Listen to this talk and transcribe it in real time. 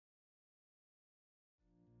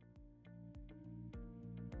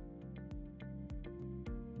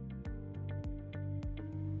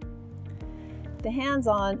The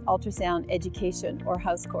hands-on ultrasound education or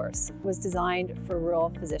house course was designed for rural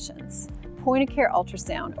physicians. Point-of-care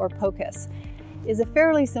ultrasound or PoCUS is a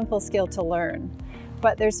fairly simple skill to learn,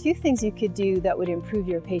 but there's few things you could do that would improve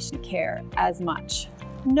your patient care as much.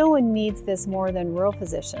 No one needs this more than rural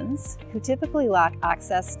physicians, who typically lack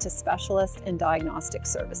access to specialist and diagnostic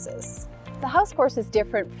services. The house course is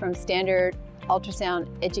different from standard ultrasound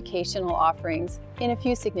educational offerings in a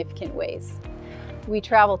few significant ways. We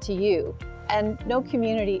travel to you, and no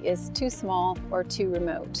community is too small or too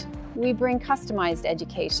remote. We bring customized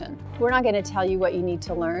education. We're not going to tell you what you need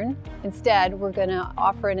to learn. Instead, we're going to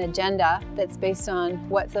offer an agenda that's based on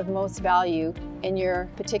what's of most value in your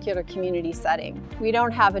particular community setting. We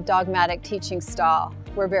don't have a dogmatic teaching style.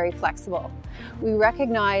 We're very flexible. We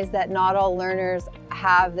recognize that not all learners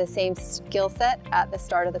have the same skill set at the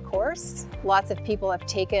start of the course. Lots of people have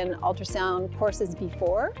taken ultrasound courses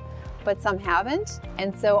before, but some haven't.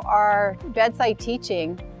 And so our bedside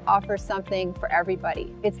teaching offers something for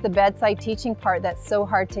everybody. It's the bedside teaching part that's so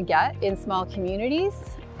hard to get in small communities.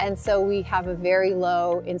 And so we have a very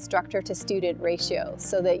low instructor to student ratio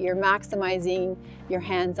so that you're maximizing your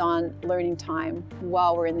hands-on learning time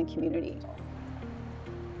while we're in the community.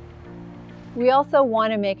 We also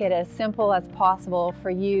want to make it as simple as possible for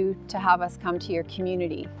you to have us come to your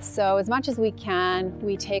community. So as much as we can,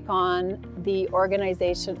 we take on the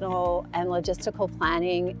organizational and logistical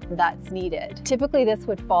planning that's needed. Typically this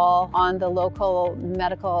would fall on the local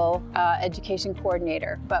medical education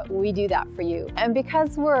coordinator, but we do that for you. And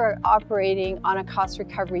because we're operating on a cost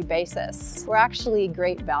recovery basis, we're actually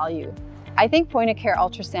great value. I think point-of-care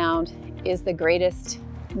ultrasound is the greatest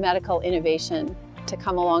medical innovation to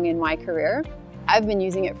come along in my career. I've been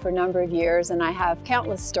using it for a number of years, and I have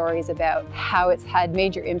countless stories about how it's had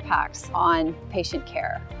major impacts on patient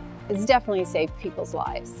care. It's definitely saved people's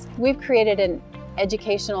lives. We've created an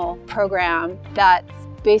educational program that's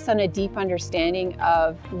based on a deep understanding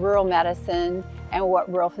of rural medicine and what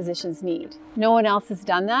rural physicians need. No one else has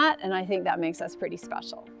done that, and I think that makes us pretty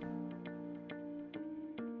special.